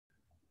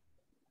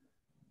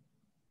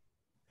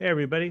Hey,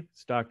 everybody,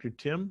 it's Dr.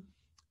 Tim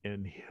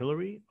and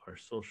Hillary, our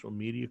social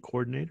media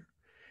coordinator.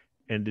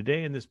 And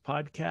today in this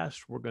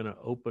podcast, we're going to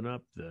open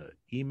up the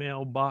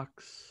email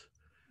box,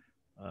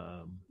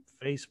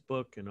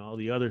 Facebook, and all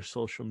the other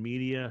social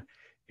media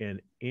and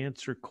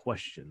answer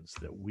questions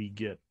that we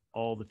get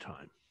all the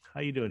time. How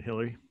you doing,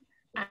 Hillary?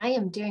 I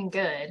am doing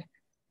good.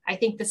 I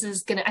think this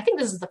is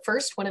the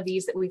first one of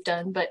these that we've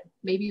done, but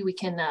maybe we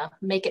can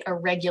make it a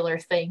regular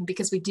thing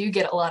because we do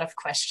get a lot of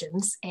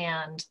questions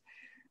and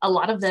a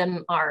lot of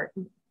them are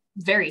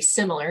very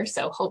similar.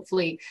 So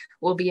hopefully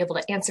we'll be able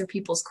to answer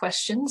people's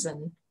questions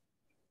and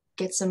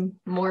get some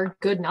more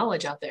good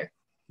knowledge out there.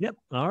 Yep.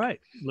 All right.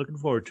 Looking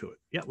forward to it.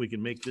 Yeah, we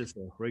can make this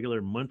a regular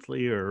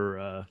monthly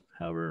or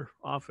however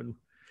often.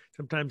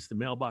 Sometimes the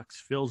mailbox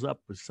fills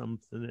up with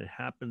something that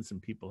happens and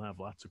people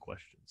have lots of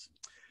questions.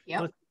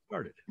 Yeah. Let's get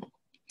started.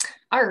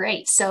 All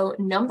right. So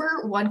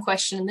number one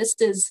question, this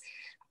is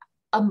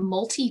a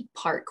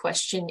multi-part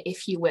question,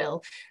 if you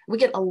will. We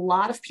get a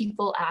lot of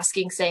people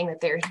asking, saying that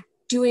they're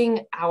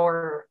doing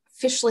our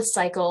fishless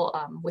cycle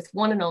with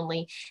one and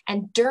only,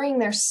 and during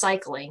their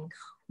cycling,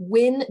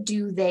 when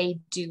do they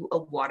do a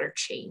water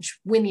change?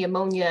 When the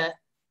ammonia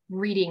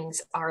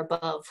readings are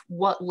above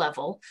what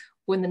level?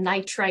 When the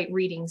nitrite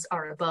readings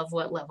are above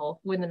what level?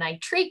 When the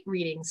nitrate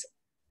readings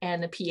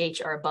and the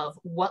pH are above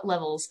what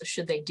levels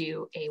should they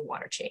do a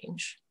water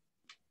change?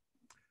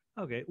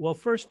 Okay. Well,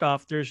 first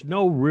off, there's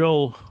no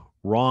real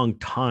wrong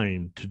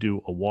time to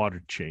do a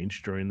water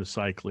change during the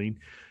cycling.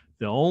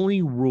 The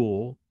only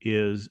rule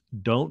is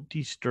don't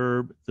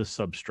disturb the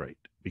substrate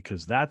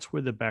because that's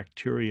where the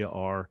bacteria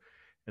are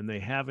and they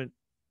haven't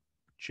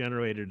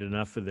generated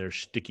enough of their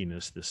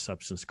stickiness, this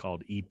substance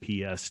called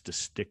EPS, to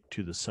stick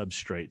to the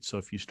substrate. So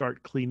if you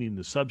start cleaning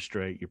the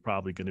substrate, you're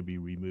probably going to be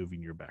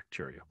removing your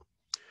bacteria.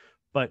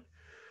 But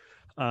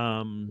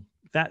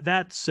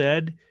that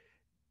said,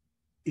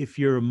 if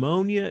your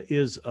ammonia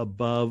is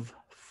above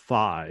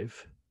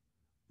 5,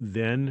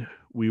 then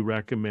we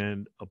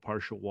recommend a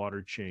partial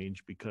water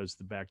change because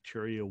the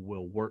bacteria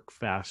will work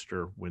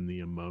faster when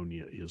the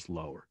ammonia is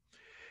lower.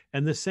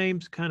 And the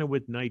same's kind of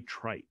with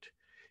nitrite.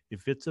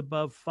 If it's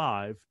above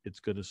 5, it's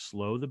going to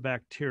slow the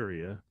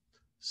bacteria.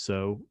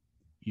 So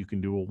you can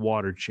do a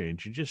water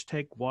change. You just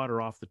take water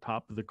off the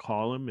top of the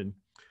column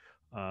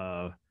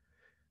and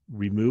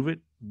remove it,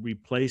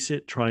 replace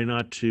it. Try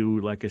not to,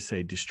 like I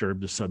say,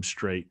 disturb the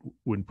substrate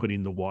when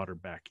putting the water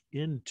back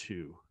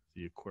into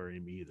the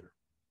aquarium either.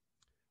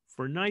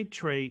 For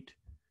nitrate,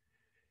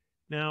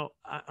 now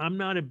I'm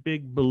not a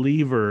big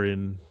believer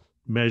in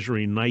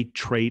measuring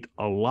nitrate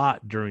a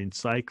lot during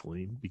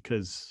cycling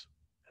because,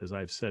 as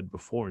I've said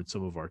before in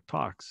some of our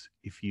talks,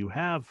 if you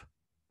have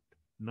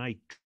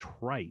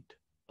nitrite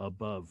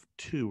above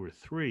 2 or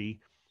 3,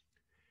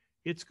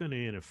 it's going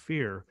to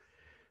interfere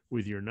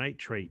with your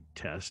nitrate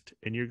test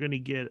and you're going to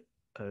get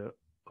a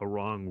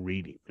wrong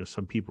reading. You know,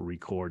 some people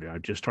record, I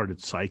just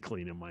started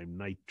cycling and my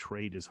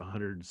nitrate is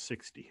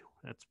 160.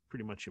 That's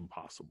pretty much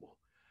impossible.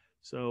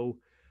 So,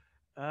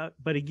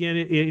 but again,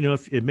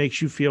 if it makes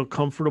you feel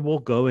comfortable,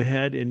 go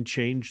ahead and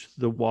change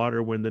the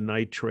water when the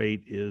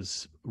nitrate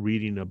is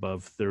reading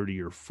above 30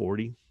 or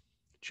 40.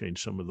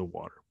 Change some of the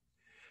water.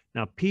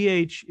 Now,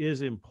 pH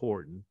is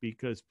important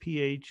because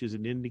pH is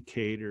an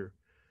indicator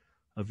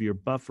of your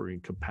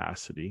buffering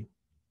capacity.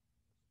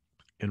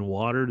 And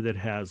water that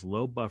has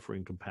low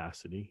buffering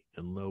capacity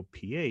and low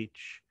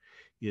pH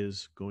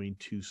is going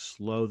to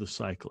slow the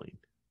cycling.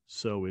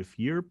 So if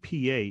your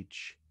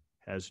pH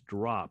has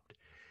dropped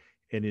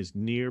and is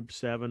near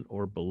 7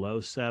 or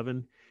below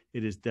 7,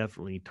 it is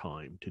definitely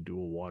time to do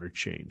a water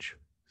change.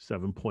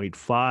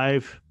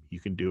 7.5,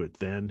 you can do it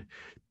then.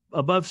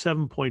 Above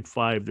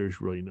 7.5, there's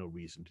really no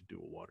reason to do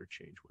a water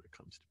change when it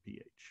comes to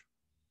pH.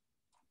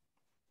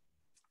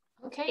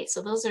 Okay,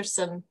 so those are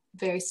some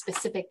very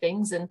specific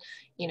things. And,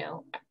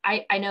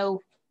 I know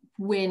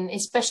when,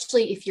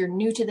 especially if you're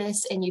new to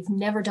this and you've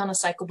never done a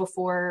cycle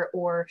before,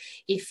 or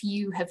if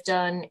you have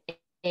done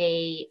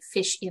a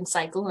fish in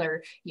cycle,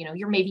 or,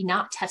 you're maybe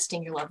not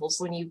testing your levels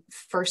when you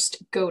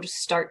first go to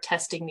start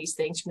testing these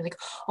things, you're like,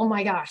 oh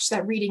my gosh,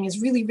 that reading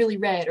is really, really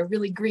red or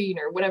really green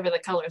or whatever the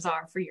colors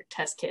are for your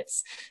test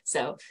kits.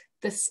 So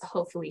this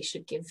hopefully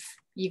should give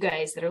you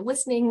guys that are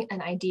listening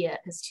an idea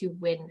as to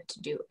when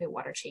to do a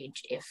water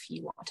change if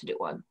you want to do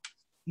one.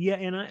 Yeah,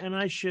 and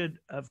I should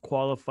have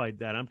qualified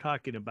that. I'm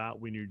talking about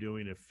when you're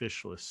doing a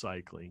fishless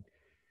cycling.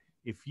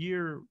 If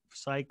you're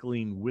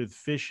cycling with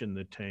fish in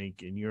the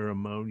tank and your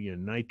ammonia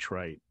and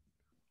nitrite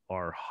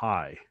are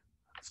high,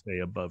 say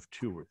above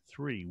 2 or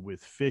 3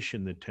 with fish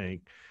in the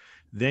tank,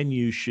 then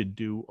you should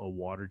do a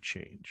water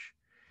change.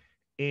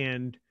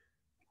 And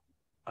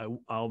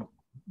I'll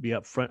be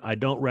upfront. I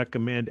don't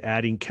recommend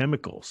adding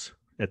chemicals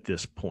at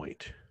this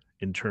point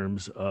in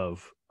terms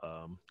of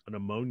an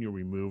ammonia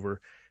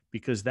remover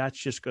because that's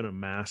just going to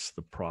mask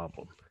the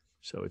problem.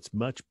 So it's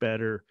much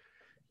better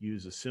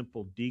use a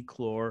simple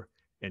dechlor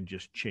and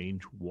just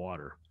change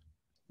water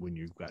when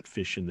you've got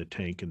fish in the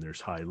tank and there's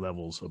high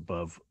levels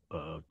above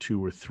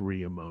 2 or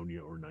 3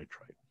 ammonia or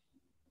nitrite.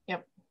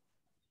 Yep.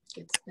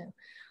 Good to know.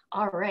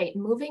 All right,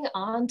 moving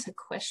on to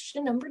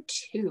question number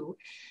 2.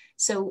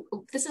 So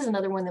this is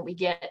another one that we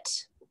get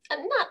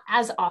not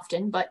as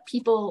often, but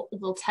people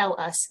will tell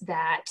us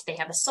that they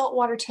have a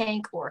saltwater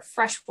tank or a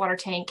freshwater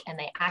tank, and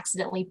they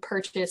accidentally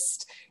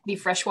purchased the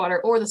freshwater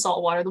or the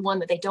saltwater, the one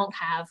that they don't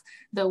have,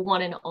 the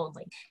one and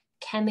only.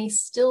 Can they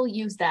still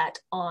use that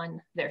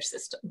on their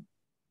system?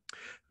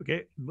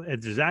 Okay,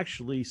 there's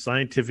actually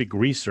scientific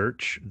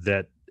research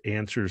that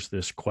answers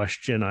this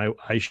question.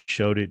 I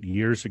showed it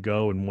years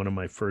ago in one of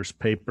my first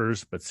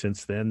papers, but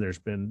since then there's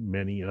been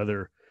many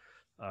other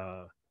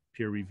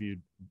peer-reviewed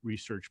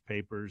research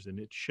papers, and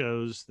it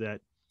shows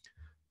that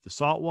the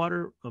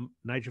saltwater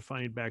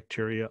nitrifying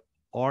bacteria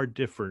are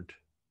different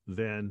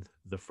than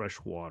the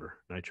freshwater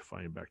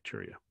nitrifying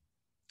bacteria.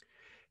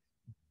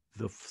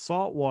 The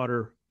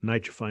saltwater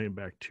nitrifying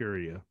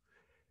bacteria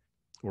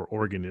or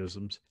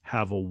organisms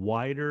have a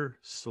wider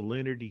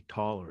salinity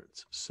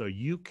tolerance. So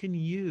you can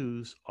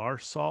use our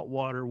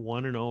saltwater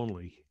one and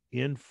only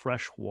in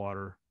fresh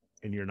water,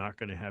 and you're not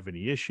going to have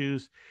any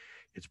issues.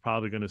 It's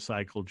probably going to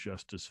cycle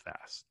just as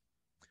fast.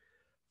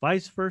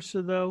 Vice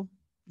versa, though,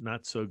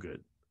 not so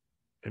good.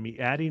 I mean,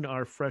 adding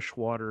our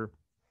freshwater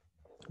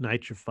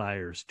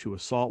nitrifiers to a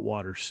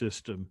saltwater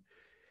system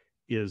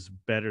is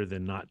better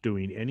than not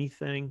doing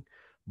anything,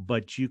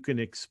 but you can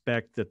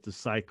expect that the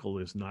cycle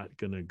is not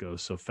going to go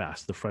so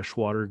fast. The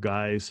freshwater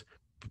guys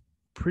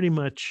pretty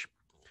much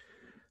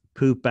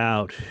poop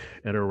out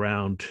at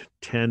around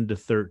 10 to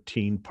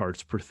 13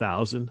 parts per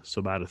thousand, so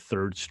about a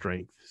third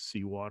strength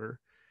seawater.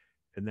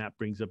 And that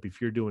brings up,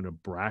 if you're doing a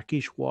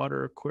brackish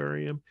water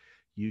aquarium,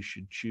 you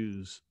should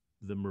choose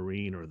the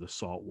marine or the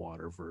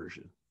saltwater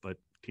version. But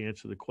to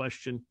answer the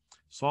question,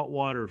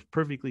 saltwater is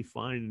perfectly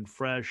fine and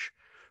fresh.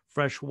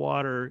 Fresh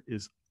water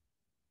is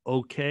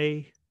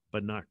okay,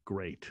 but not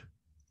great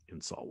in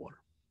saltwater.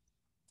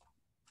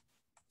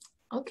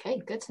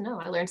 Okay, good to know.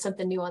 I learned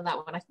something new on that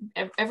one.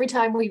 Every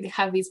time we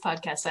have these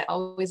podcasts, I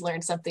always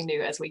learn something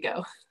new as we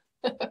go.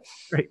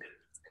 Great.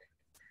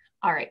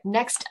 All right,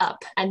 next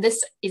up, and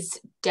this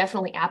is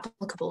definitely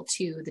applicable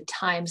to the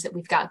times that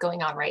we've got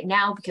going on right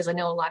now, because I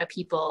know a lot of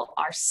people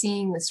are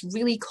seeing this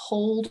really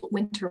cold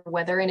winter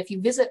weather. And if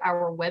you visit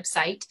our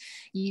website,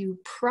 you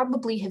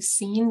probably have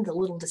seen the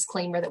little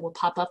disclaimer that will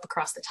pop up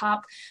across the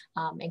top,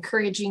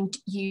 encouraging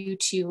you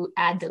to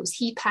add those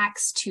heat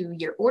packs to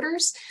your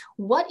orders.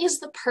 What is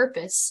the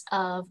purpose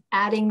of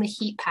adding the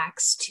heat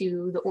packs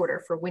to the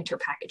order for winter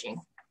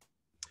packaging?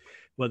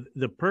 Well,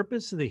 the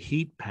purpose of the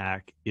heat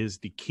pack is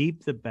to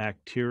keep the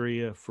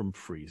bacteria from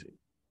freezing.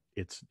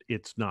 It's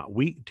not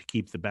to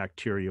keep the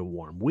bacteria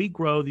warm. We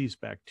grow these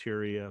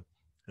bacteria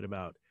at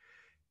about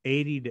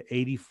 80 to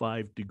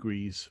 85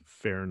 degrees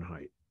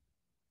Fahrenheit.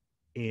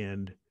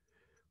 And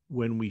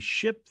when we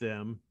ship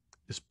them,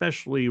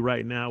 especially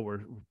right now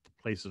where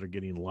places are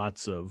getting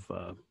lots of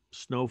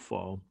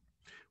snowfall,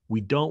 we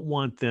don't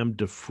want them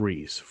to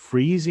freeze.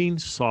 Freezing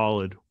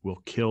solid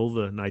will kill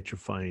the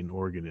nitrifying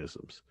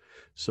organisms.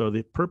 So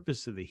the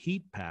purpose of the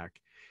heat pack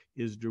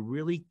is to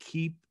really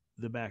keep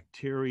the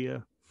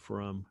bacteria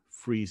from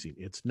freezing.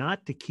 It's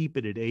not to keep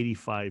it at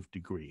 85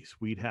 degrees.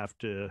 We'd have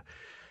to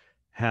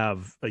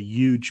have a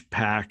huge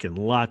pack and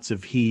lots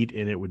of heat,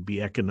 and it would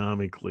be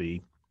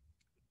economically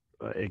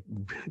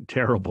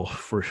terrible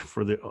for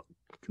the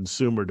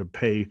consumer to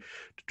pay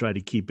to try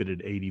to keep it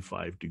at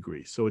 85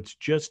 degrees. So it's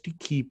just to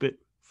keep it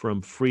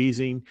from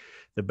freezing.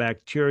 The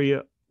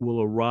bacteria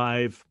will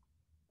arrive.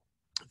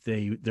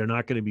 They're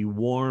not going to be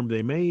warm.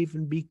 They may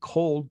even be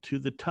cold to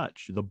the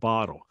touch, the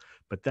bottle,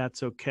 but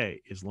that's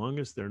okay. As long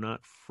as they're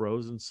not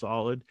frozen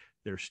solid,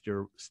 they're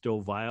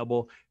still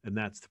viable, and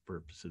that's the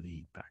purpose of the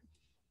heat pack.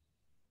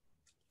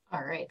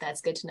 All right, that's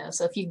good to know.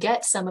 So if you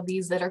get some of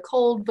these that are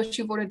cold, but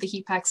you've ordered the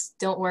heat packs,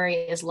 don't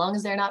worry. As long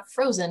as they're not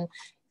frozen,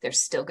 they're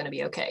still going to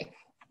be okay.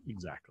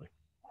 Exactly.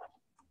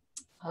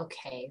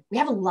 Okay, we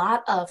have a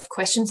lot of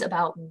questions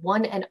about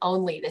one and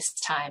only this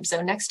time.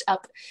 So next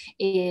up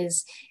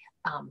is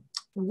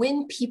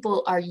when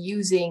people are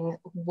using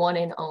one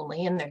and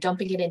only and they're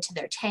dumping it into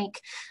their tank,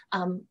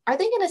 are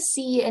they going to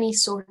see any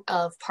sort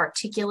of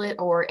particulate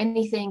or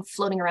anything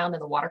floating around in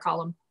the water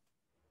column?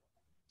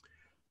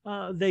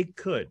 They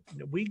could.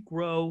 We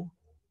grow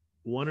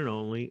one and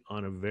only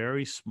on a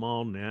very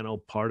small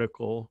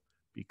nanoparticle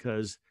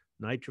because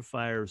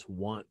nitrifiers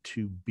want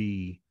to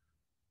be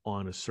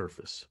on a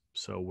surface.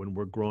 So when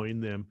we're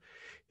growing them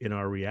in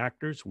our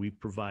reactors, we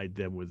provide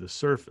them with a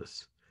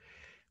surface.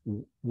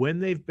 When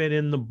they've been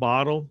in the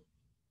bottle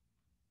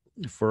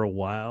for a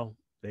while,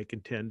 they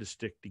can tend to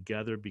stick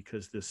together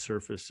because this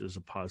surface is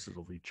a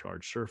positively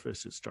charged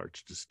surface. It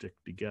starts to stick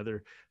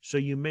together. So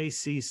you may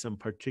see some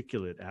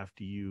particulate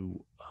after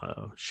you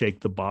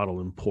shake the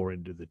bottle and pour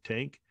into the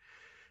tank.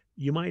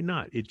 You might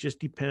not. It just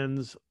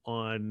depends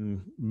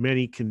on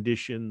many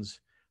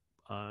conditions.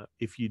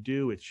 If you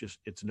do,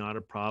 it's not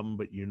a problem,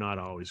 but you're not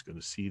always going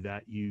to see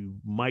that. You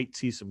might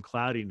see some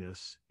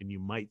cloudiness and you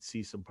might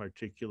see some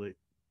particulate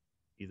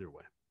either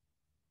way.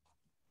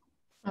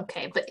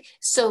 Okay, but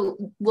so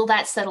will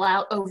that settle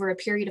out over a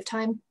period of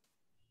time?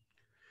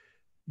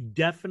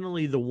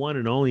 Definitely the one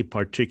and only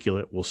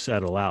particulate will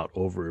settle out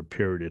over a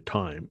period of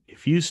time.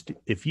 If you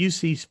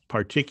see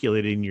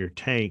particulate in your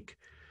tank,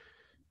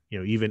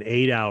 even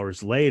 8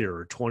 hours later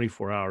or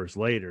 24 hours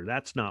later,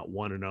 that's not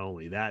one and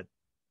only.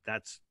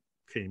 That's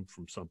came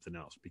from something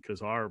else,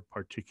 because our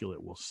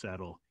particulate will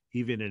settle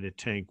even in a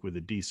tank with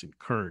a decent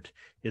current.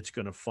 It's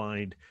going to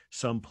find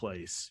some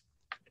place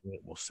and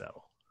it will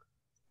settle.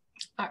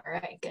 All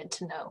right, good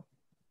to know.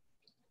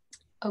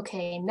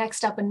 Okay,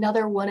 next up,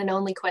 another one and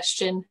only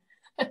question.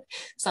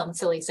 Sounds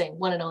silly saying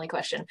one and only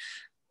question.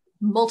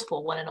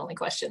 Multiple one and only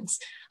questions.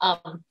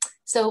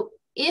 So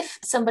if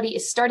somebody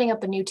is starting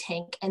up a new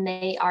tank and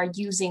they are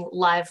using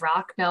live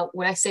rock, now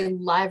when I say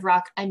live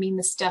rock, I mean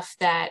the stuff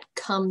that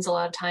comes a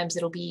lot of times,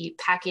 it'll be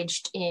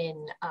packaged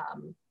in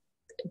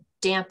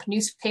damp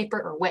newspaper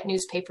or wet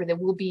newspaper. There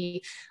will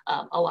be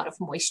a lot of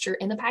moisture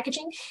in the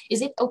packaging.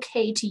 Is it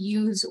okay to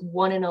use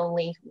one and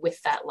only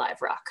with that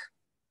live rock?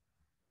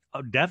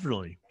 Oh,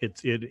 definitely.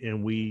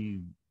 And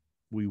we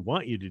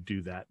want you to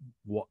do that,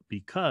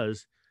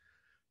 because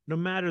no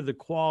matter the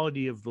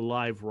quality of the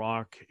live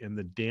rock and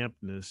the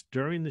dampness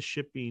during the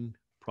shipping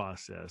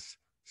process,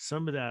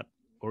 some of that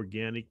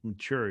organic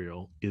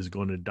material is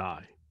going to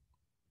die.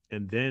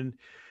 And then,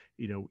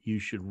 you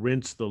should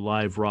rinse the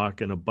live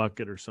rock in a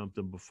bucket or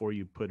something before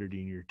you put it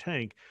in your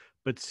tank.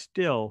 But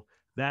still,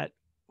 that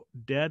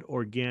dead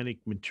organic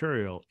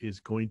material is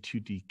going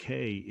to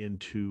decay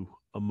into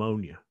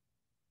ammonia.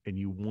 And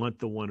you want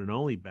the one and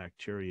only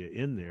bacteria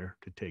in there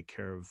to take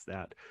care of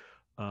that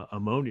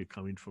ammonia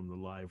coming from the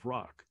live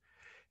rock.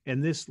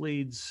 And this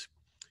leads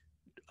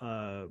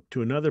to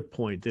another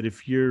point, that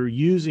if you're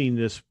using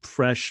this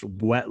fresh,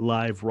 wet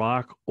live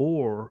rock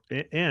or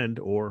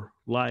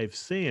live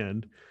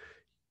sand,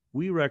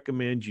 we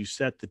recommend you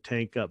set the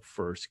tank up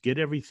first, get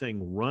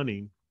everything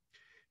running,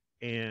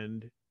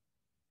 and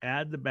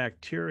add the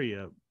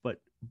bacteria.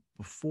 But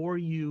before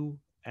you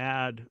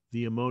add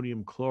the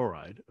ammonium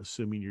chloride,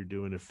 assuming you're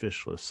doing a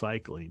fishless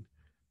cycling,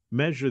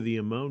 measure the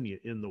ammonia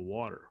in the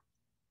water,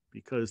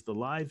 because the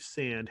live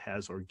sand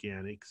has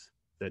organics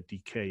that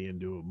decay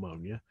into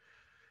ammonia,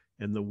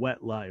 and the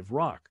wet live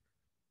rock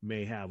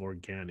may have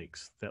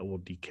organics that will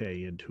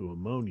decay into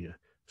ammonia.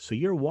 So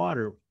your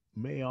water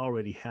may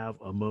already have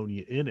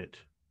ammonia in it,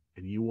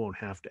 and you won't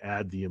have to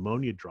add the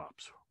ammonia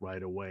drops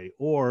right away.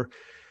 Or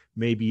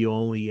maybe you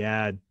only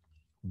add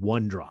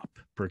 1 drop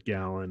per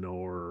gallon,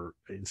 or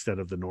instead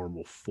of the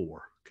normal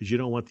 4, because you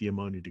don't want the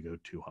ammonia to go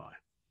too high.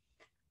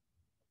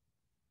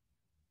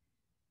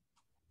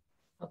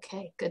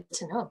 Okay, good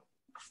to know.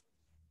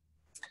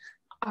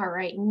 All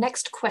right,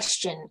 next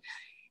question.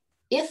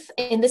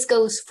 And this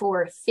goes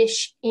for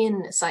fish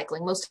in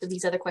cycling. Most of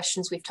these other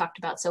questions we've talked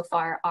about so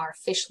far are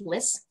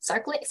fishless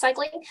cycling.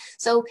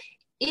 So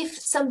if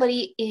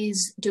somebody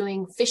is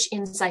doing fish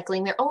in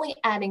cycling, they're only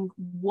adding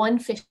 1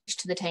 fish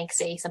to the tank,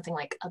 say something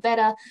like a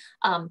betta.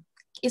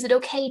 Is it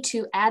okay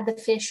to add the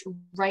fish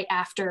right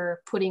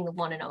after putting the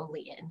one and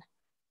only in?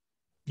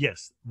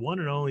 Yes, one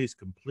and only is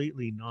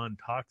completely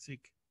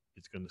non-toxic.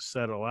 It's going to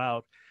settle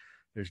out.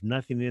 There's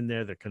nothing in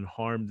there that can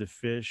harm the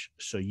fish.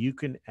 So you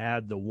can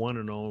add the one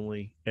and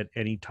only at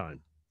any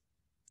time.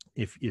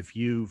 If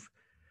you've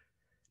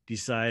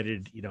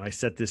decided, I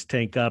set this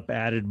tank up,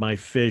 added my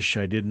fish,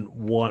 I didn't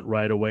want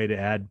right away to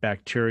add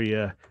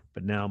bacteria,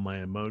 but now my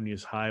ammonia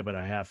is high, but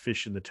I have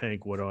fish in the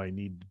tank, what do I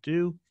need to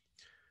do?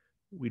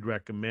 We'd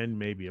recommend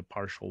maybe a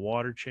partial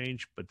water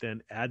change, but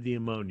then add the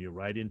ammonia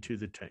right into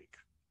the tank.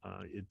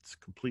 It's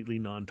completely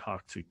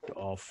non-toxic to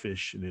all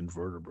fish and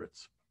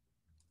invertebrates.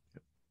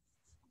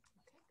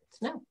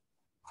 No.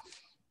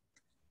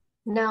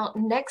 Now,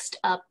 next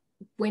up,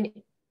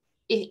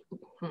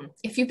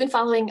 if you've been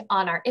following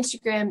on our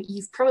Instagram,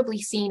 you've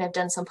probably seen I've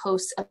done some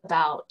posts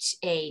about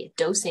a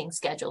dosing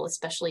schedule,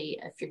 especially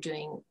if you're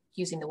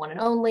using the one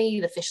and only,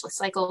 the fishless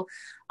cycle.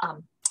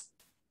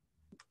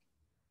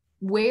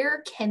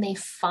 Where can they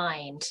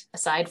find,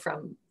 aside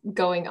from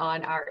going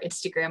on our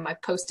Instagram, I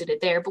posted it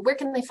there, but where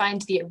can they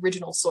find the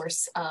original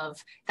source of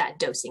that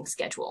dosing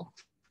schedule?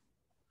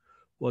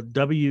 Well,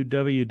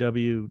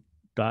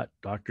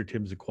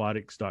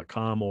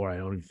 www.drtimsaquatics.com, or I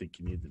don't even think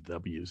you need the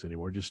W's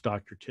anymore, just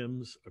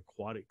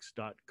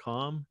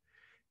drtimsaquatics.com.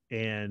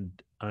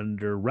 And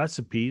under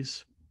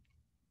recipes,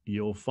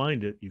 you'll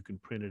find it. You can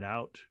print it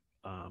out,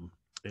 and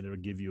it'll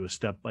give you a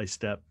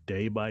step-by-step,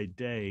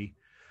 day-by-day.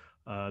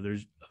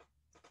 There's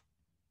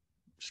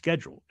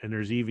schedule, and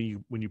there's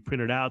even, when you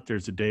print it out,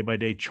 there's a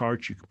day-by-day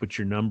chart. You can put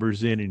your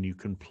numbers in, and you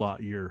can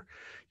plot your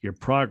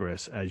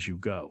progress as you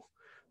go.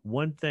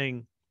 One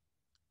thing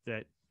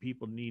that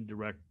people need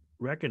to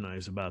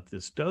recognize about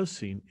this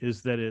dosing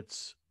is that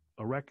it's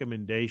a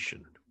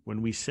recommendation.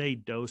 When we say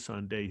dose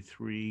on day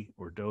 3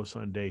 or dose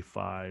on day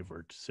 5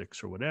 or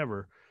 6 or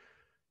whatever,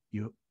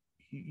 you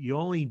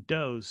only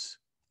dose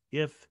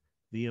if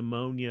the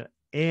ammonia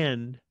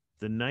and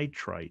the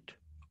nitrite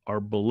are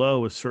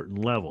below a certain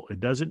level. It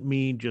doesn't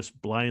mean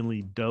just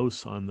blindly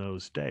dose on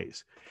those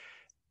days.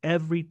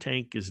 Every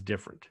tank is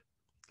different.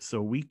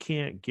 So we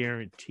can't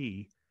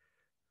guarantee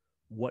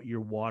what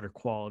your water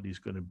quality is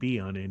going to be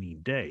on any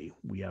day.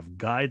 We have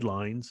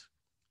guidelines,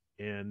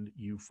 and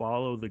you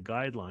follow the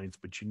guidelines,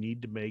 but you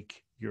need to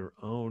make your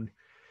own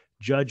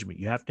judgment.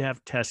 You have to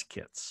have test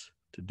kits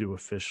to do a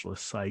fishless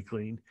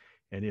cycling.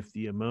 And if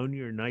the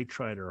ammonia or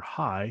nitrite are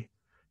high,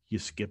 you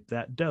skip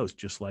that dose,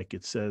 just like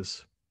it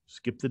says,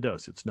 skip the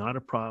dose. It's not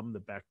a problem. The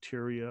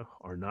bacteria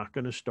are not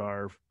going to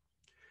starve.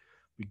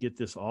 We get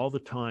this all the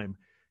time.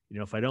 You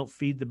know, if I don't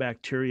feed the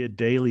bacteria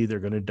daily, they're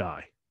going to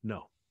die.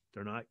 No,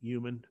 they're not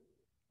human.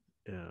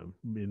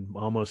 In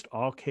almost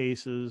all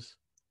cases,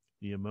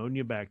 the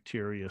ammonia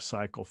bacteria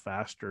cycle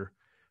faster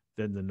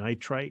than the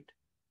nitrite.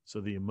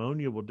 So the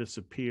ammonia will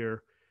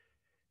disappear,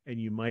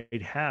 and you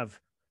might have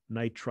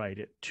nitrite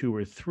at 2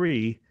 or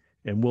 3,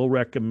 and we'll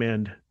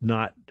recommend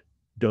not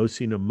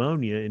dosing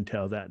ammonia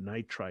until that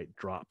nitrite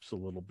drops a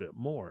little bit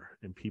more.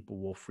 And people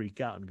will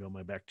freak out and go,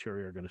 my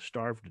bacteria are going to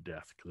starve to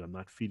death because I'm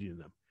not feeding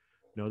them.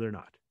 No, they're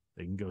not.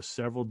 They can go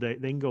several days,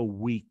 they can go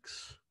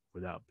weeks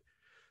without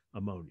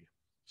ammonia.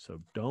 So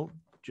don't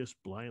just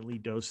blindly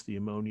dose the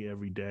ammonia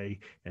every day,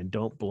 and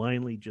don't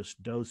blindly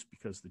just dose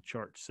because the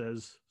chart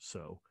says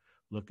so.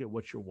 Look at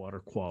what your water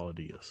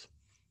quality is.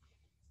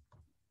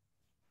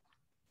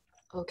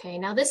 Okay,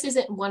 now this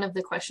isn't one of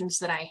the questions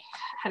that I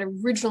had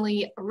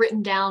originally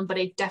written down, but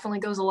it definitely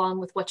goes along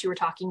with what you were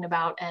talking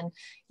about. And,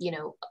 you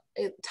know,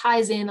 it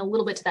ties in a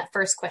little bit to that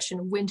first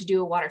question, when to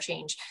do a water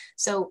change.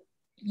 So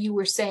you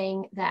were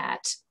saying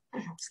that,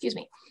 excuse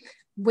me,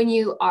 when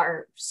you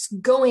are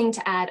going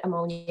to add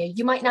ammonia,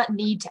 you might not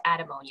need to add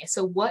ammonia.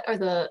 So what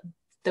are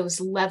those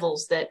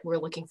levels that we're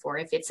looking for?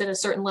 If it's at a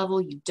certain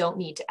level, you don't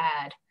need to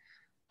add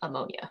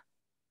ammonia.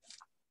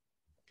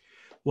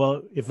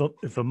 Well,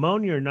 if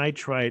ammonia or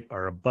nitrite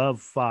are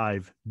above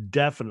 5,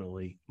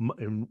 definitely,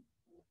 and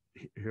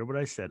hear what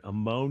I said,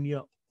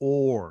 ammonia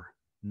or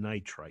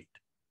nitrite.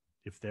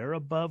 If they're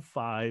above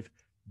 5,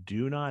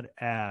 do not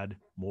add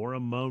more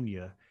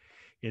ammonia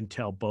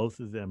until both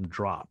of them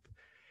drop.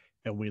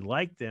 And we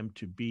like them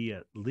to be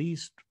at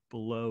least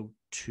below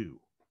 2.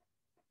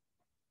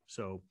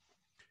 So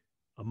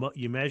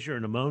you measure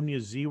an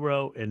ammonia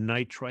 0 and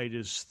nitrite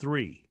is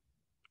 3.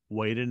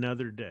 Wait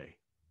another day.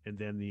 And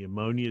then the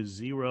ammonia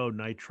 0,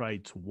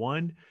 nitrite's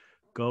 1,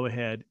 go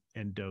ahead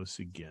and dose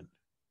again.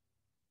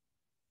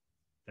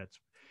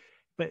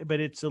 But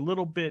it's a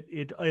little bit,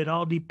 it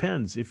all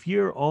depends. If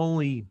you're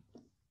only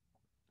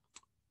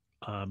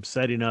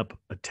setting up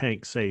a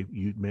tank, say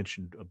you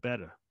mentioned a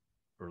beta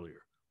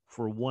earlier,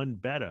 for 1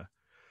 beta,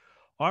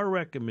 our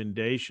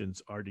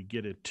recommendations are to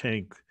get a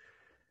tank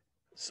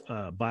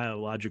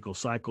biological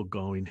cycle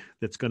going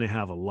that's going to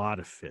have a lot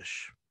of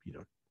fish,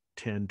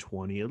 10,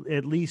 20,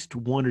 at least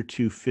 1 or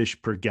 2 fish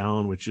per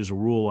gallon, which is a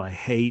rule I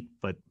hate,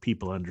 but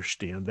people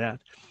understand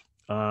that.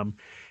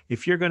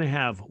 If you're going to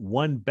have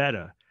 1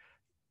 beta,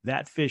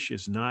 that fish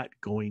is not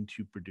going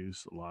to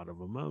produce a lot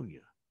of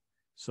ammonia.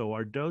 So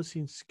our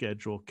dosing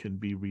schedule can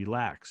be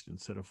relaxed.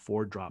 Instead of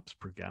 4 drops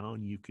per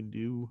gallon, you can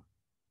do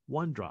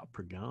 1 drop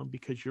per gallon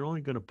because you're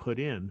only going to put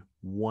in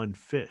 1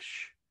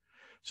 fish.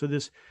 So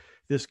this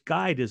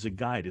guide is a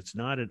guide. It's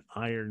not an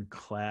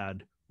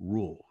ironclad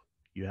rule.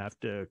 You have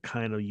to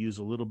kind of use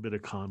a little bit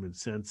of common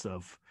sense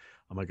of,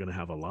 am I going to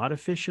have a lot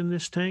of fish in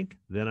this tank?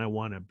 Then I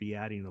want to be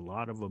adding a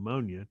lot of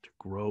ammonia to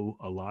grow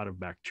a lot of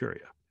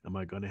bacteria. Am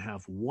I going to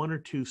have 1 or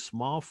 2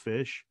 small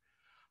fish?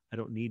 I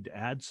don't need to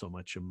add so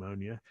much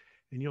ammonia.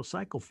 And you'll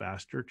cycle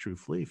faster,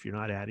 truthfully, if you're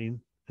not adding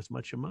as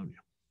much ammonia.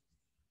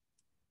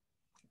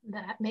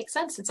 That makes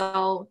sense. It's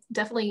all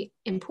definitely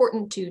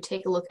important to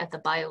take a look at the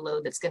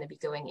bioload that's going to be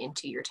going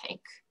into your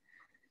tank.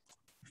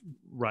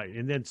 Right.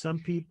 And then some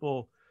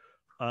people,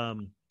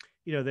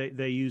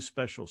 they use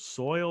special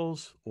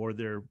soils, or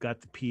they've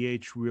got the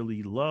pH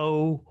really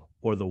low,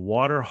 or the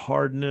water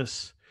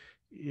hardness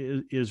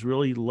is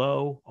really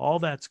low. All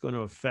that's going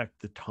to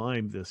affect the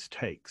time this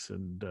takes.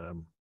 And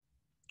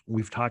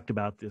we've talked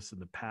about this in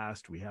the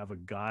past. We have a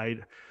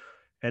guide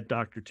at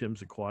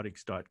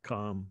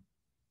DrTimsAquatics.com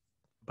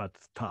about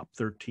the top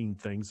 13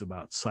 things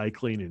about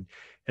cycling,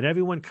 and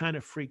everyone kind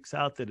of freaks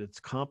out that it's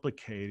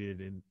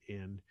complicated,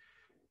 and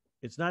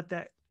it's not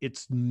that.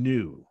 It's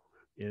new,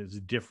 it's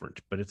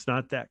different, but it's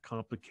not that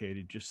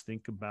complicated. Just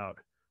think about,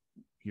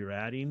 you're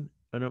adding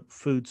a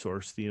food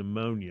source, the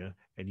ammonia,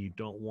 and you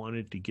don't want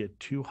it to get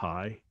too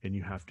high, and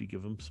you have to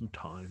give them some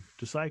time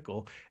to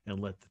cycle and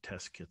let the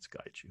test kits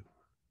guide you.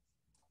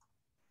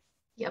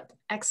 Yep,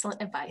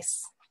 excellent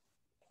advice.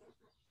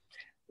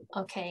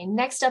 Okay,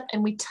 next up,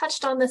 and we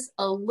touched on this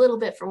a little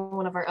bit from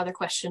one of our other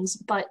questions,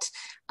 but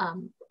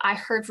I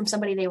heard from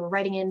somebody, they were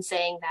writing in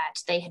saying that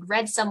they had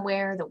read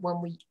somewhere that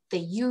when they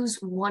use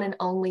one and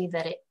only,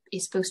 that it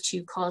is supposed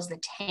to cause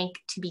the tank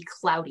to be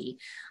cloudy.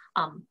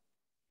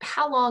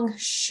 How long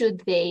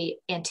should they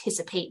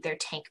anticipate their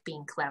tank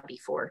being cloudy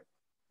for?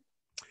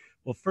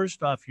 Well,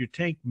 first off, your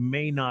tank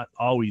may not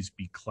always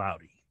be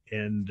cloudy.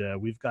 And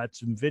we've got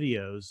some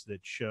videos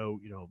that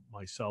show,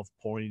 myself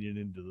pouring it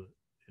into the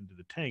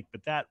tank,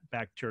 but that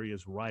bacteria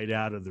is right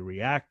out of the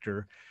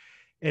reactor.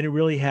 and it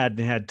really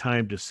hadn't had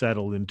time to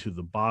settle into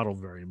the bottle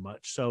very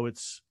much. So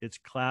it's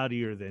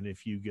cloudier than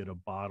if you get a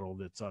bottle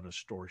that's on a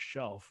store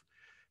shelf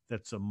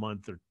that's a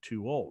month or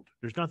two old.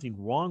 There's nothing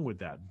wrong with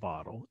that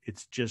bottle.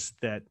 It's just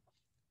that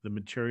the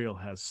material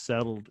has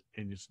settled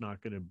and it's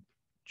not going to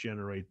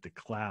generate the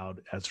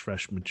cloud as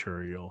fresh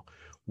material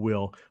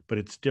will, but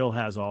it still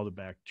has all the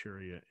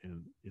bacteria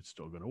and it's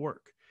still going to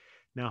work.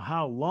 Now,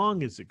 how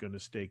long is it going to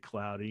stay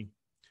cloudy?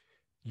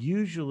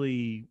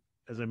 Usually,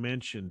 as I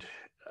mentioned,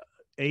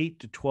 8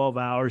 to 12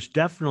 hours,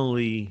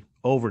 definitely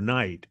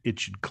overnight, it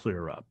should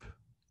clear up.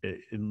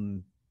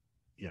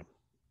 Yeah.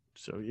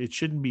 So it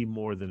shouldn't be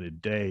more than a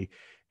day.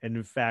 And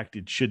in fact,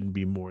 it shouldn't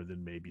be more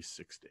than maybe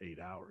 6 to 8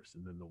 hours.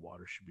 And then the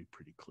water should be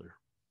pretty clear.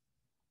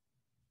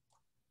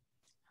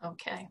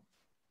 Okay.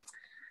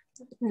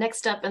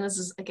 Next up, and this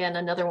is again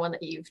another one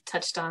that you've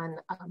touched on,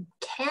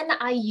 can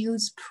I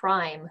use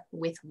prime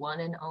with one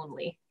and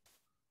only?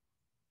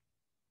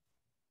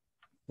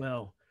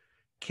 Well,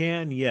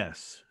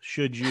 yes.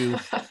 Should you?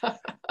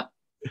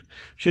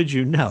 Should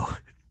you? No.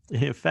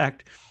 In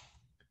fact,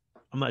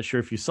 I'm not sure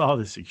if you saw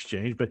this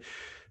exchange, but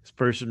this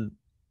person,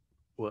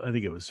 well, I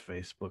think it was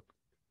Facebook,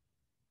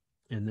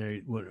 and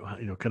they,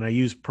 can I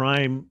use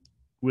prime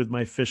with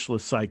my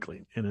fishless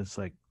cycling? And it's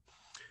like,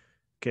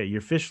 okay,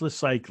 your fishless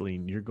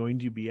cycling, you're going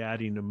to be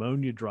adding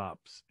ammonia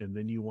drops, and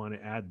then you want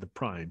to add the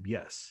prime.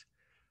 Yes.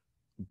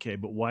 Okay,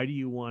 but why do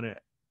you want to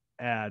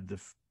add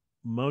the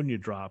ammonia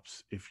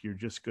drops if you're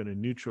just going to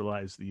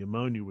neutralize the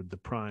ammonia with the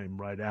prime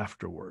right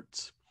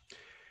afterwards?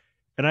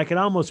 And I can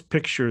almost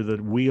picture the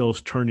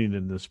wheels turning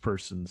in this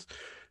person's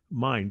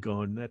mind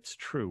going, that's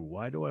true.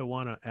 Why do I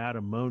want to add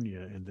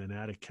ammonia and then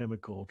add a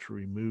chemical to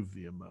remove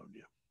the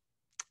ammonia?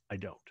 I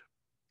don't.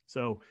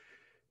 So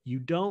you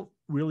don't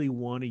really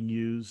want to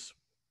use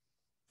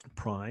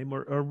prime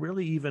or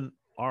really even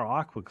our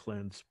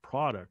AquaCleanse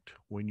product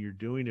when you're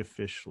doing a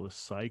fishless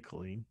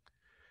cycling,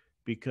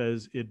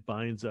 because it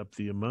binds up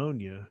the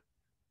ammonia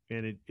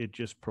and it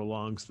just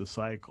prolongs the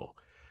cycle.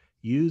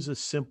 Use a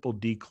simple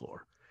dechlor.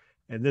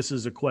 And this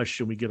is a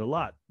question we get a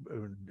lot.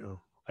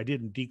 I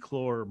didn't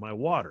dechlor my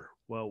water.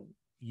 Well,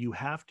 you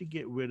have to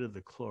get rid of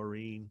the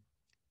chlorine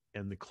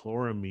and the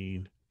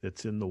chloramine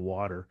that's in the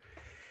water.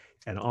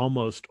 And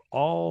almost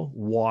all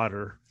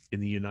water in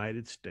the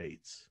United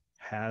States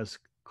has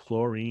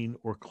chlorine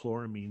or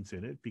chloramines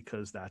in it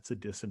because that's a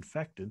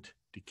disinfectant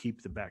to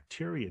keep the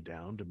bacteria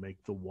down, to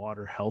make the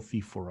water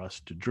healthy for us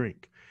to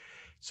drink.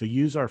 So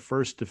use our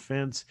first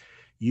defense,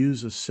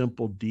 use a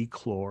simple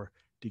dechlor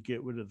to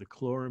get rid of the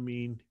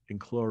chloramine and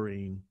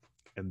chlorine,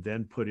 and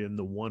then put in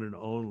the one and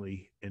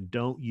only, and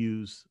don't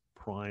use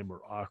prime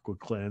or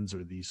AquaCleanse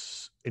or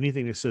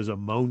anything that says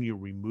ammonia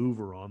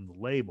remover on the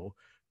label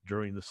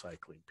during the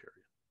cycling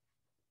period.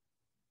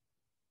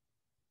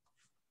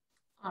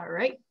 All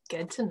right,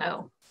 good to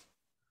know.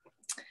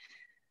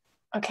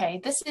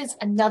 Okay, this is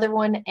another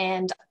one,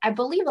 and I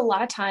believe a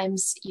lot of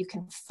times you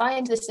can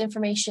find this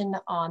information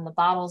on the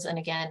bottles and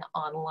again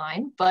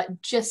online,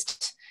 but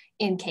just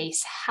in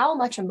case, how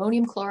much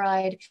ammonium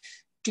chloride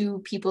do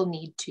people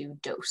need to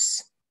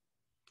dose?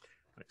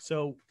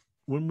 So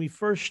when we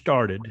first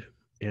started,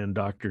 and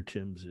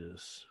DrTims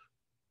is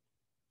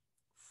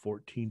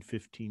 14,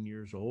 15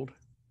 years old,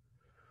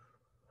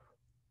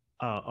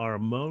 our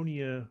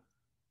ammonia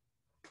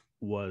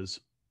was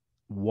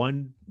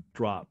 1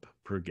 drop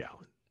per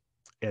gallon.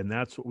 And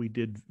that's what we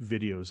did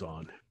videos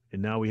on.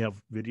 And now we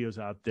have videos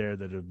out there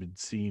that have been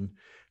seen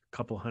a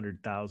couple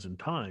 100,000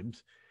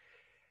 times.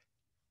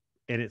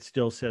 And it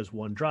still says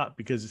 1 drop,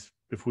 because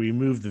if we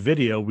remove the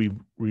video, we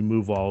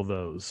remove all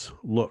those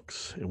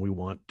looks, and we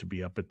want to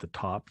be up at the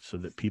top so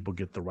that people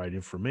get the right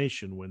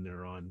information when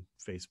they're on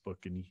Facebook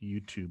and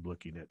YouTube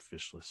looking at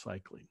fishless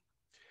cycling.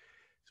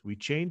 So we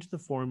changed the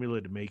formula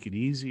to make it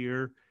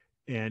easier,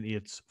 and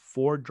it's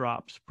 4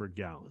 drops per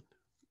gallon.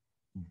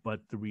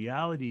 But the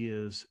reality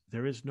is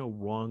there is no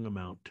wrong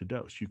amount to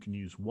dose. You can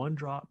use 1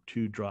 drop,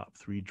 2 drop,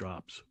 3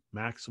 drops,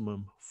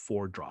 maximum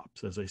 4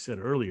 drops. As I said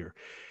earlier,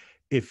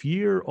 if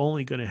you're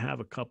only going to have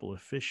a couple of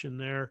fish in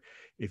there,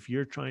 if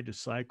you're trying to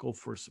cycle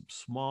for some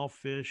small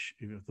fish,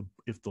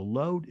 if the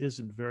load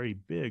isn't very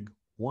big,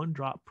 1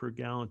 drop per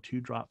gallon, 2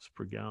 drops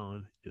per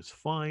gallon is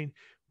fine.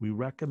 We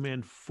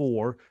recommend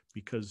 4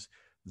 because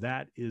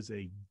that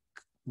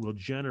will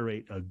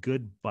generate a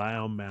good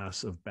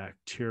biomass of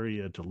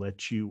bacteria to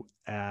let you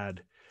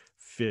add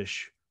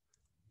fish,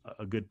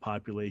 a good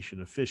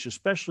population of fish,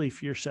 especially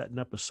if you're setting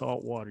up a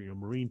saltwater,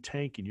 marine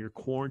tank, and you're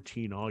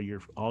quarantining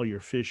all your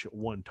fish at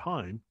one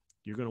time.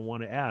 You're going to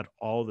want to add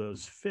all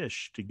those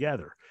fish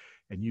together,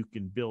 and you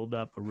can build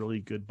up a really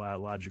good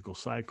biological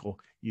cycle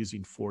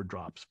using 4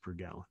 drops per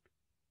gallon.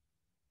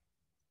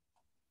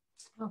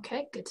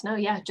 Okay, good to know.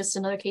 Yeah, just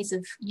another case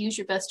of use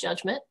your best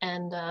judgment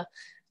and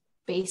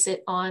base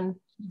it on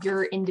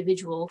your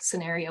individual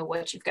scenario,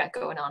 what you've got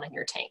going on in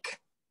your tank.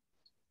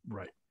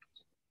 Right.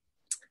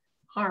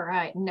 All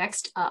right,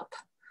 next up.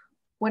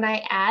 When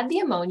I add the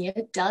ammonia,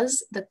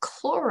 does the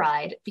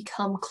chloride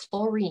become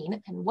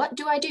chlorine, and what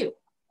do I do?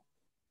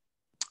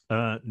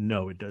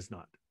 No, it does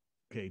not.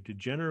 Okay, to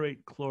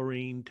generate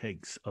chlorine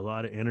takes a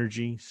lot of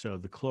energy. So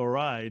the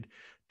chloride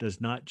does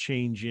not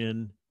change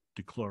in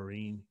to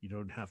chlorine. You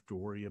don't have to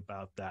worry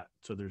about that.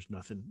 So there's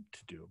nothing to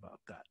do about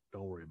that.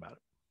 Don't worry about it.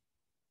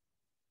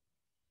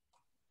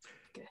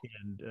 Okay.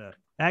 And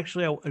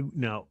actually,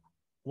 now,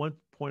 one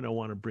point I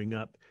want to bring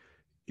up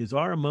is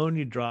our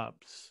ammonia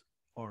drops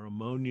are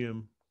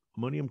ammonium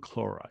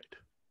chloride,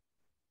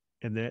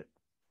 and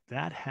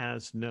that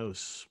has no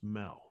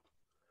smell.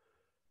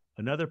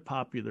 Another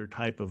popular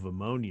type of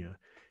ammonia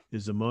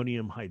is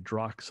ammonium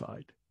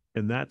hydroxide,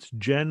 and that's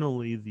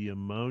generally the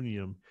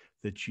ammonium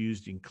that's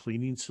used in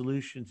cleaning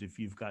solutions. If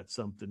you've got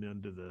something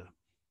under the,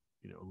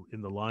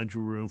 in the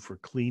laundry room for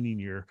cleaning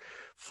your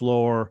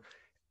floor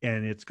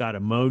and it's got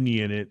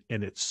ammonia in it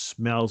and it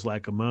smells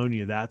like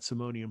ammonia, that's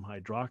ammonium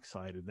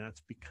hydroxide. And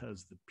that's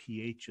because the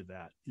pH of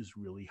that is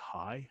really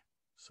high.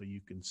 So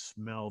you can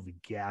smell the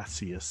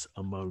gaseous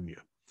ammonia.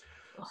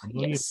 Oh,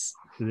 yes.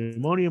 The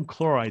ammonium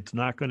chloride's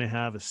not going to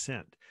have a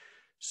scent.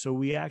 So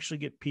we actually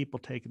get people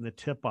taking the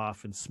tip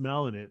off and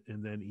smelling it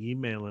and then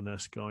emailing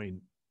us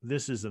going,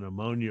 this is an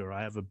ammonia, or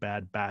I have a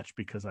bad batch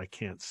because I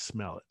can't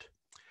smell it.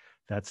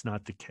 That's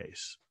not the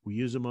case. We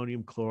use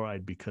ammonium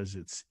chloride because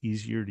it's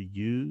easier to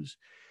use.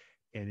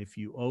 And if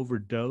you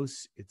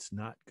overdose, it's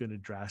not going to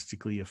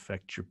drastically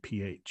affect your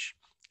pH.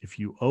 If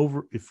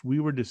we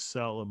were to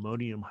sell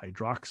ammonium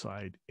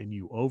hydroxide and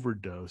you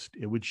overdosed,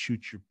 it would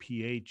shoot your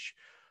pH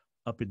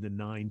up in the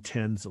 9,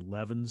 10s,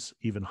 11s,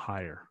 even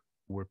higher,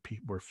 where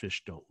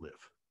fish don't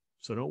live.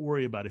 So don't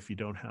worry about if you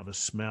don't have a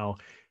smell.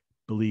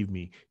 Believe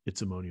me,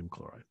 it's ammonium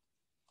chloride.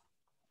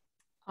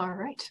 All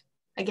right.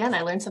 Again,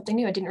 I learned something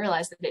new. I didn't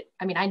realize that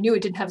I knew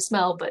it didn't have a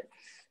smell, but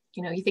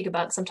you think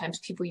about sometimes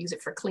people use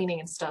it for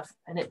cleaning and stuff,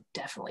 and it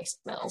definitely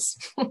smells.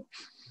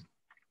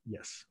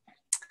 Yes.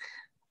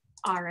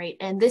 All right.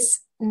 And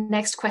this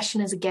next question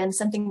is, again,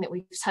 something that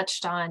we've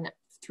touched on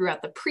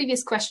throughout the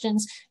previous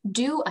questions.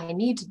 Do I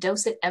need to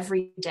dose it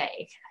every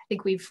day? I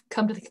think we've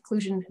come to the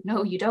conclusion,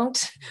 no, you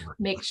don't.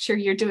 Make sure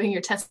you're doing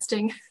your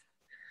testing.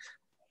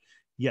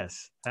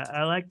 Yes.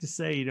 I like to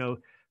say,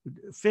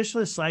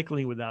 fishless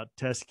cycling without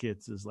test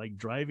kits is like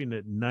driving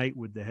at night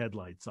with the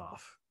headlights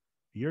off.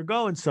 You're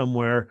going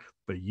somewhere,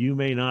 but you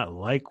may not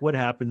like what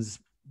happens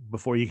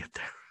before you get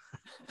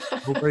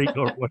there,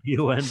 or where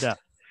you end up.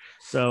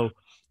 So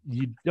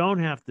you don't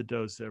have to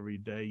dose every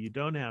day. You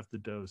don't have to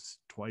dose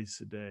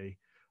twice a day.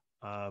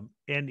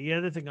 And the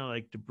other thing I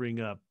like to bring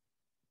up,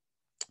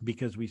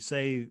 because we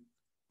say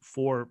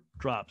 4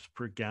 drops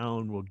per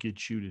gallon will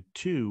get you to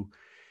 2,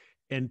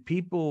 and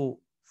people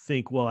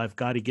think, well, I've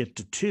got to get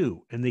to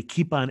 2, and they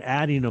keep on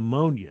adding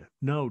ammonia.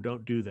 No,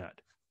 don't do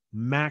that.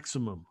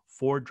 Maximum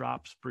 4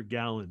 drops per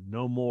gallon,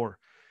 no more.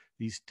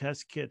 These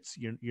test kits,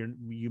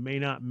 you may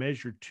not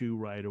measure 2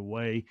 right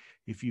away.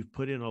 If you've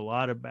put in a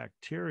lot of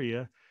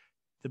bacteria,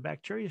 the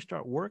bacteria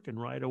start working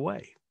right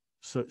away.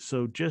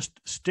 So just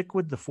stick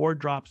with the 4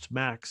 drops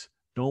max.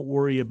 Don't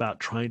worry about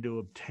trying to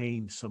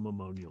obtain some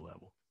ammonia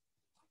level.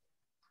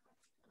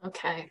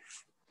 Okay.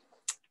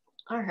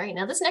 All right.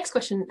 Now, this next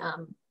question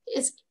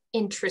is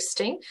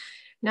interesting.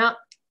 Now,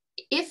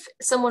 if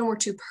someone were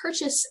to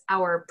purchase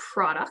our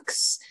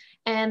products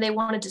and they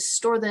wanted to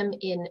store them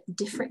in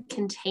different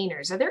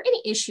containers, are there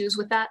any issues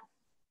with that?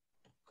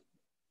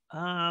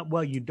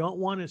 Well, you don't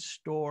want to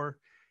store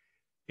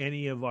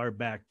any of our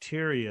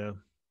bacteria,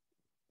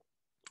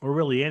 or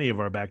really any of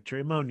our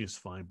bacteria. Ammonia is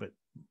fine, but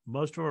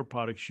most of our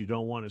products you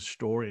don't want to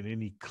store in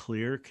any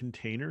clear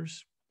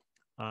containers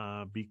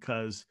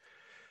because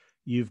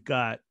you've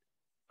got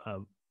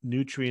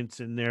nutrients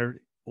in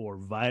there or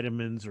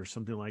vitamins or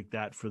something like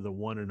that for the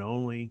one and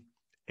only,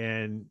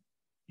 and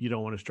you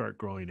don't want to start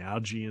growing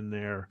algae in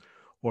there,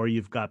 or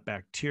you've got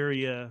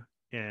bacteria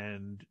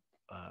and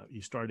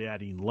you start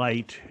adding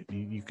light,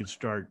 you can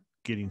start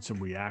getting some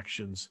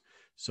reactions.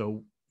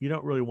 So you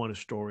don't really want to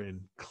store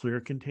in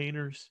clear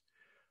containers.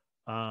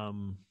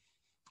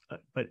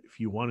 But if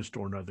you want to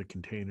store in other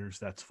containers,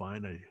 that's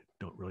fine. I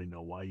don't really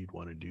know why you'd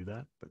want to do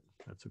that, but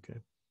that's okay.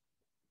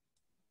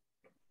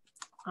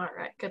 All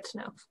right, good to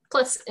know.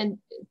 Plus, and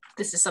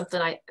this is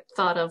something I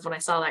thought of when I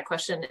saw that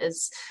question,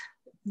 is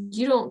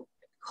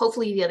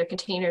hopefully the other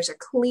containers are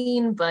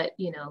clean, but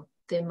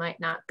they might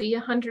not be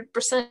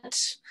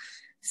 100%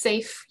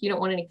 safe. You don't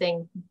want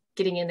anything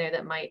getting in there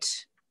that might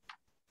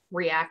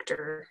react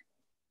or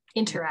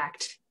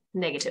interact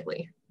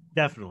negatively.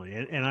 Definitely.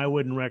 And I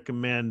wouldn't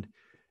recommend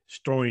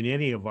storing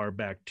any of our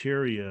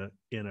bacteria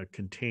in a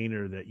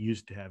container that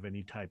used to have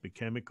any type of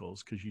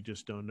chemicals, because you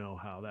just don't know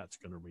how that's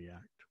going to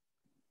react.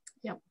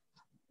 Yep.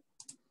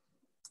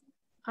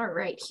 All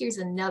right, here's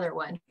another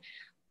one.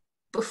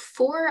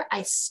 Before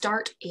I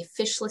start a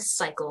fishless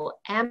cycle,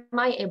 am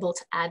I able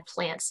to add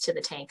plants to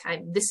the tank?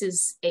 This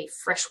is a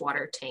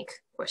freshwater tank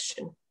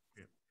question.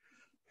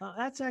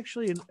 That's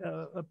actually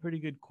a pretty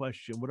good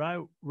question. What I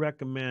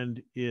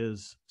recommend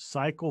is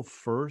cycle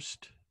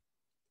first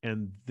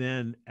and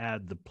then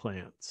add the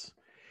plants.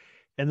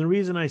 And the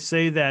reason I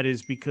say that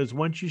is because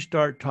once you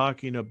start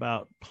talking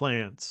about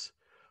plants,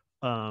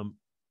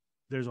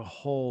 there's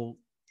a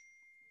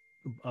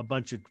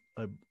bunch of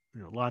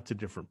lots of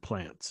different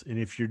plants. And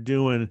if you're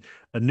doing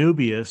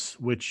Anubias,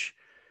 which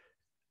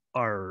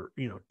are,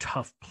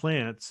 tough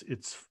plants,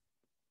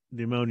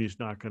 the ammonia is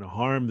not going to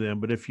harm them.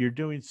 But if you're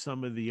doing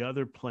some of the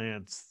other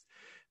plants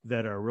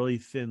that are really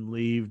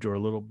thin-leaved or a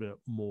little bit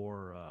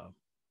more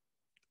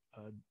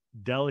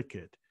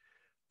delicate,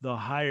 the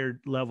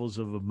higher levels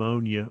of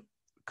ammonia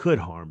could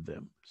harm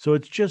them. So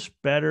it's just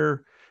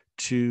better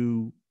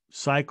to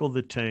cycle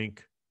the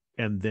tank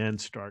and then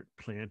start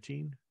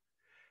planting.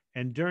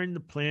 And during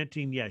the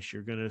planting, yes,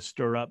 you're going to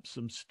stir up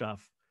some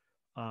stuff.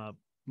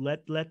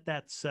 Let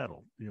that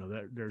settle.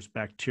 There's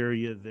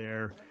bacteria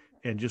there,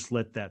 and just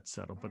let that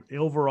settle. But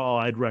overall,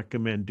 I'd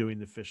recommend doing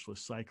the fishless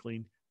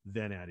cycling,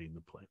 then adding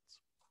the plants.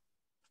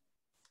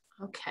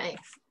 Okay.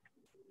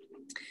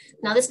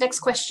 Now, this next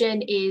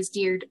question is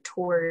geared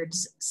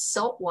towards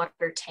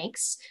saltwater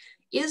tanks.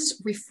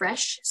 Is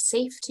Refresh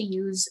safe to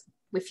use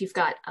if you've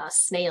got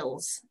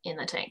snails in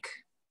the tank?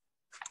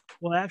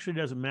 Well, it actually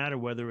doesn't matter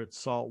whether it's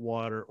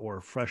saltwater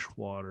or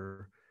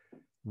freshwater.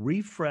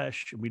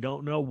 Refresh, we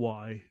don't know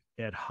why,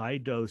 at high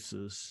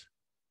doses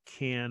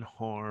can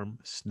harm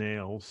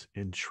snails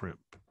and shrimp.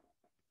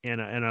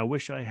 And I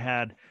wish I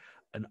had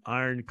an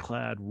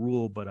ironclad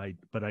rule, but I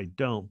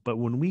don't. But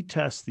when we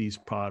test these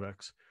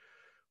products,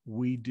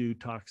 we do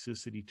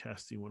toxicity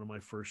testing. One of my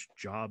first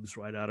jobs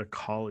right out of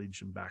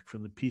college and back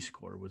from the Peace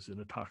Corps was in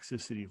a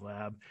toxicity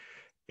lab.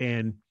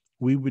 And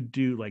we would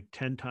do like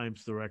 10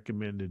 times the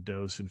recommended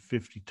dose and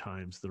 50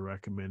 times the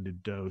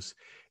recommended dose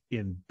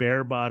in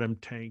bare bottom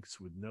tanks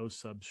with no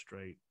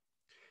substrate.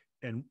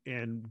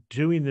 And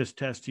doing this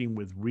testing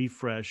with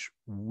Refresh,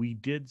 we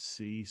did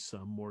see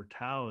some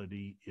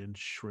mortality in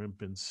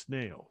shrimp and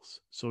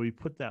snails. So we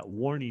put that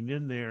warning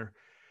in there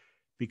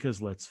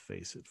because let's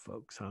face it,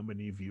 folks, how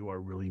many of you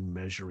are really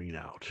measuring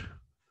out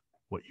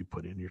what you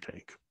put in your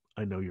tank?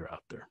 I know you're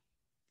out there.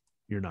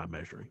 You're not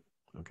measuring.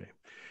 Okay.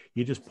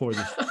 You just pour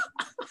this.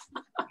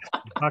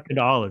 I'm talking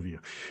to all of you,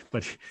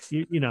 but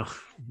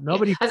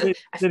nobody's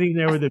sitting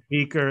there with a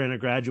beaker and a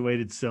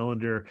graduated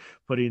cylinder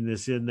putting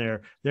this in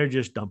there. They're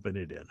just dumping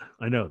it in.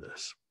 I know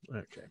this.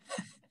 Okay.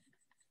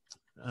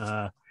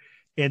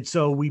 And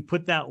so we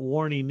put that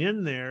warning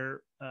in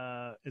there,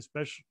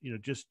 especially,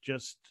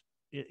 just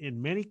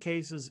in many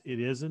cases it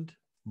isn't,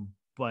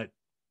 but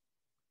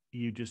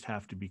you just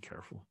have to be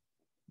careful.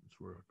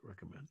 That's what I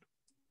recommend.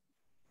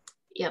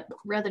 Yep.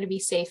 Rather to be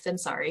safe than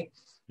sorry.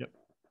 Yep.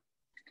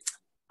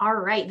 All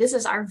right, this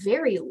is our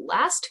very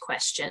last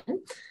question.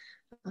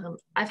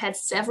 I've had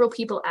several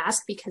people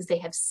ask because they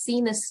have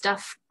seen this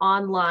stuff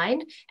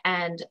online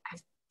and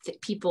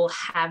people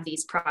have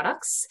these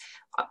products.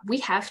 We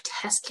have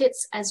test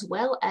kits as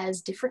well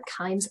as different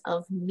kinds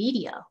of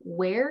media.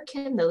 Where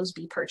can those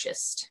be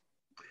purchased?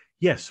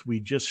 Yes, we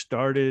just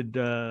started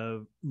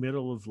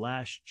middle of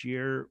last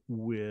year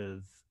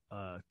with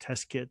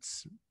test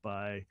kits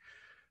by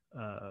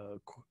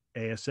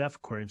ASF,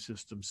 Aquarium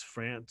Systems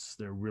France.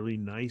 They're really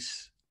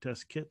nice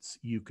test kits.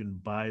 You can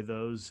buy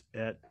those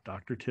at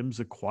DrTims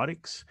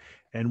Aquatics,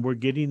 and we're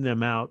getting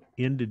them out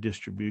into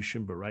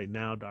distribution. But right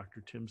now,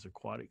 DrTims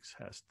Aquatics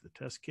has the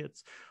test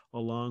kits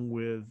along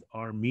with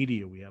our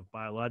media. We have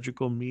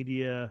biological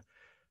media,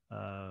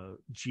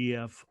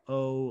 GFO,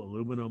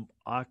 aluminum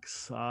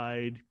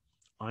oxide,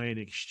 ion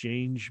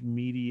exchange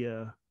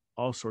media,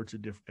 all sorts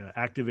of different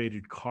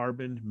activated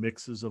carbon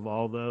mixes of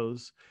all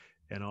those.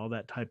 And all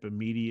that type of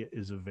media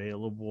is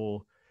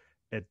available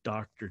at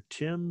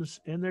DrTims.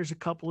 And there's a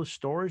couple of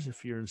stores.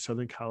 If you're in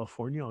Southern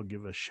California, I'll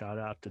give a shout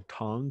out to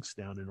Tongs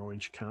down in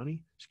Orange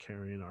County. It's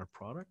carrying our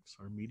products,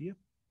 our media.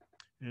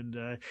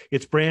 And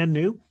it's brand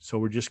new, so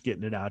we're just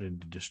getting it out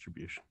into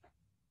distribution.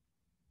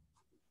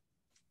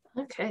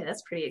 Okay,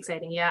 that's pretty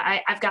exciting. Yeah,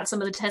 I've got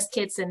some of the test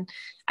kits, and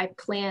I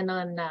plan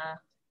on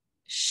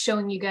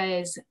showing you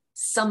guys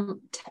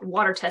some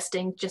water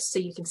testing just so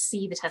you can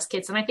see the test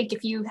kits. And I think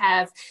if you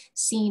have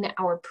seen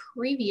our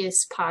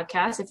previous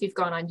podcast, if you've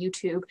gone on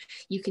YouTube,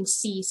 you can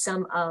see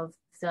some of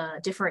the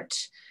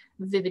different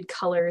vivid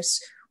colors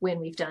when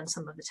we've done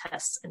some of the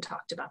tests and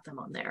talked about them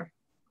on there.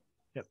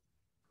 Yep.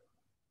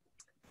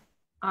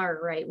 All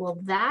right. Well,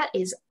 that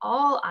is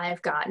all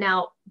I've got.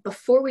 Now,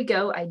 before we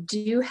go, I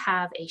do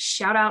have a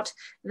shout out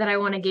that I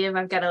want to give.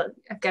 I've got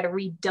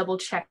to double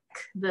check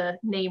the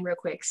name real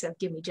quick. So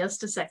give me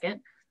just a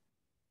second.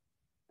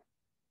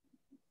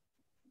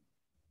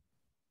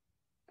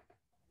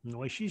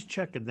 While she's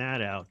checking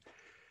that out,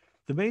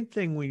 the main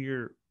thing when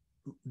you're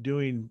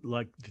doing,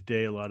 like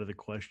today, a lot of the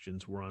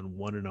questions were on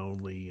one and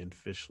only and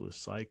fishless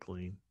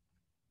cycling.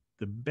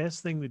 The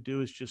best thing to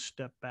do is just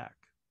step back.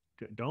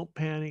 Don't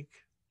panic.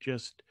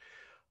 Just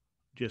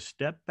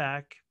step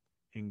back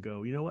and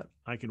go, you know what?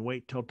 I can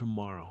wait till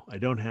tomorrow. I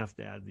don't have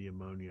to add the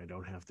ammonia. I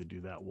don't have to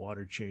do that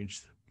water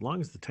change. As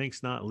long as the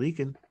tank's not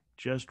leaking,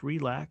 just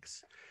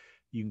relax.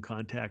 You can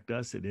contact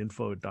us at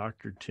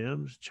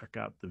info@DrTims. Check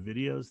out the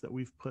videos that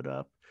we've put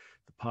up,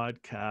 the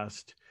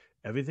podcast.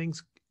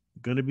 Everything's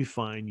going to be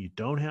fine. You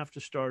don't have to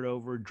start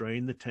over,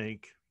 drain the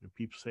tank. If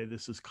people say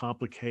this is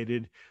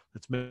complicated,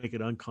 let's make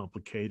it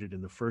uncomplicated.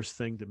 And the first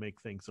thing to make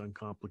things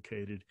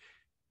uncomplicated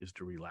is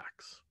to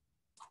relax.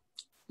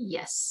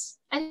 Yes,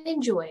 and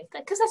enjoy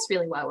that, because that's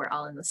really why we're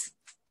all in this.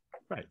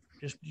 Right.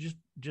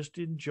 Just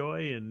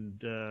enjoy,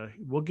 and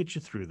we'll get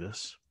you through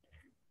this.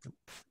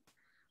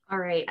 All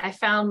right, I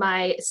found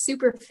my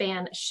super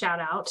fan shout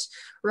out.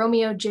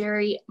 Romeo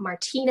Jerry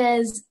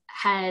Martinez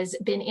has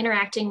been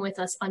interacting with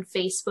us on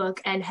Facebook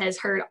and has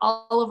heard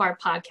all of our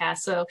podcasts.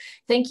 So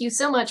thank you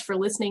so much for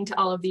listening to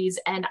all of these.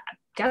 And I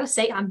gotta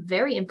say, I'm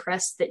very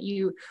impressed that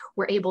you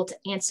were able to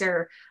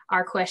answer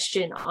our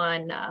question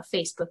on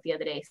Facebook the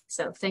other day.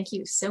 So thank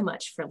you so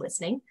much for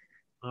listening.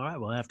 All right,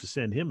 we'll have to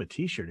send him a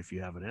T-shirt if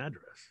you have an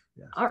address.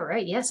 Yes. All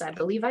right, yes, I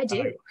believe I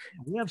do.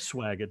 We have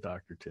swag at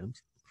DrTims.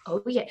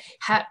 Oh yeah.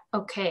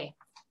 Okay.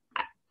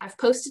 I've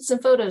posted some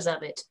photos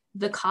of it.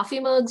 The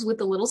coffee mugs with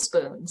the little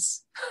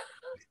spoons.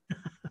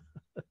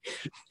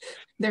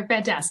 They're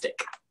fantastic.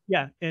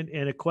 Yeah, and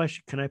a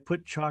question: can I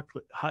put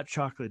hot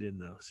chocolate in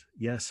those?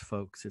 Yes,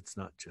 folks. It's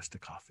not just a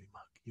coffee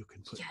mug. You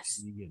can put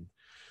tea and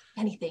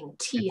anything,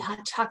 tea,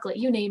 hot chocolate,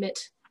 you name it.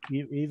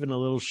 Even a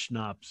little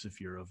schnapps if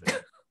you're of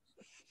it.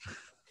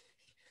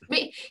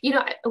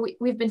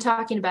 We've been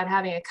talking about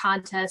having a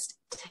contest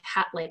to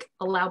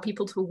allow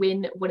people to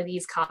win one of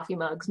these coffee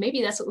mugs.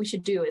 Maybe that's what we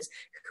should do, is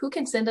who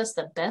can send us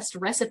the best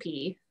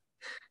recipe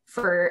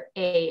for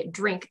a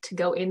drink to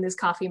go in this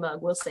coffee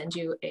mug. We'll send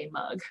you a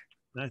mug.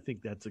 I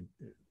think that's an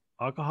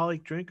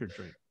alcoholic drink or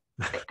drink.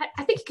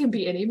 I think it can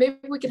be any. Maybe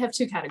we could have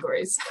two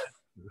categories.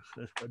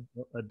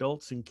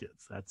 Adults and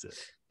kids. That's it.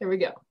 There we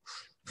go.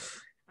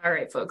 All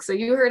right, folks. So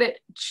you heard it.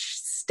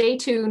 Stay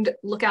tuned.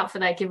 Look out for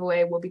that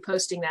giveaway. We'll be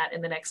posting that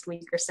in the next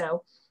week or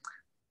so.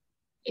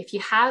 If you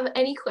have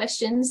any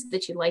questions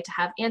that you'd like to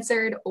have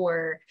answered,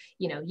 or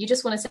you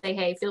just want to say,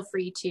 hey, feel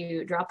free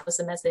to drop us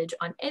a message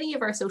on any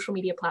of our social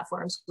media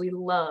platforms. We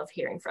love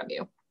hearing from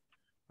you.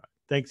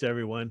 Thanks,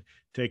 everyone.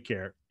 Take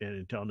care. And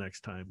until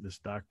next time, this is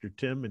Dr.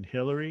 Tim and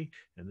Hillary,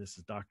 and this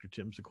is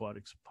DrTims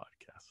Aquatics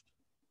Podcast.